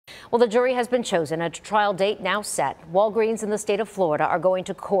Well, the jury has been chosen. A trial date now set. Walgreens in the state of Florida are going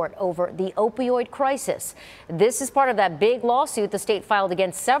to court over the opioid crisis. This is part of that big lawsuit the state filed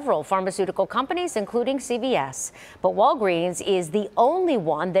against several pharmaceutical companies, including CVS. But Walgreens is the only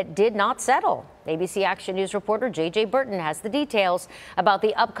one that did not settle. ABC Action News reporter J.J. Burton has the details about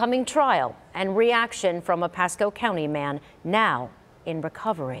the upcoming trial and reaction from a Pasco County man now in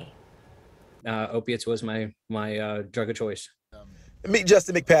recovery. Opiates was my drug of choice. Meet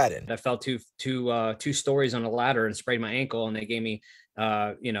Justin McPadden. I fell two stories on a ladder and sprayed my ankle, and they gave me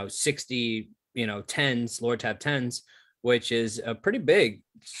 60 tens, Lortab 10s, which is a pretty big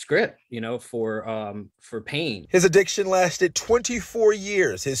script, for pain. His addiction lasted 24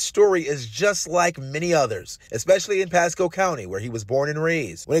 years. His story is just like many others, especially in Pasco County, where he was born and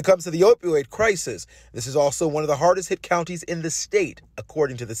raised. When it comes to the opioid crisis, this is also one of the hardest hit counties in the state,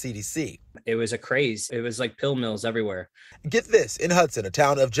 according to the CDC. It was a craze. It was like pill mills everywhere. Get this, in Hudson, a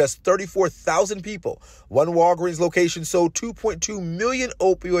town of just 34,000 people, one Walgreens location sold 2.2 million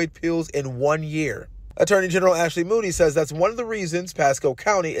opioid pills in 1 year. Attorney General Ashley Mooney says that's one of the reasons Pasco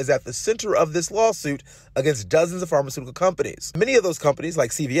County is at the center of this lawsuit against dozens of pharmaceutical companies. Many of those companies,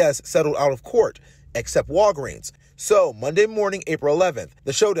 like CVS, settled out of court, except Walgreens. So, Monday morning, April 11th,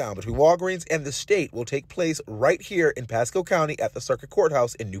 the showdown between Walgreens and the state will take place right here in Pasco County at the Circuit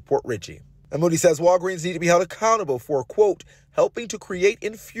Courthouse in Newport Richey. And Mooney says Walgreens need to be held accountable for, quote, helping to create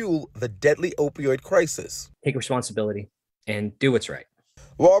and fuel the deadly opioid crisis. Take responsibility and do what's right.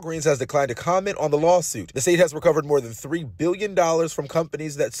 Walgreens has declined to comment on the lawsuit. The state has recovered more than $3 billion from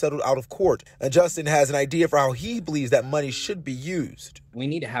companies that settled out of court. And Justin has an idea for how he believes that money should be used. We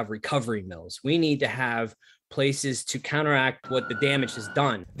need to have recovery mills. We need to have places to counteract what the damage has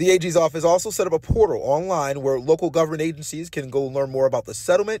done. The AG's office also set up a portal online where local government agencies can go learn more about the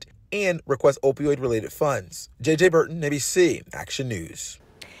settlement and request opioid-related funds. J.J. Burton, ABC Action News.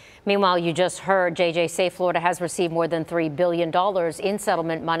 Meanwhile, you just heard JJ say Florida has received more than $3 billion in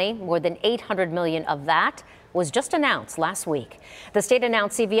settlement money. More than $800 million of that was just announced last week. The state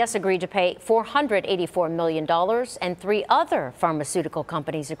announced CVS agreed to pay $484 million, and 3 other pharmaceutical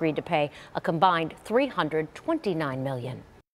companies agreed to pay a combined $329 million.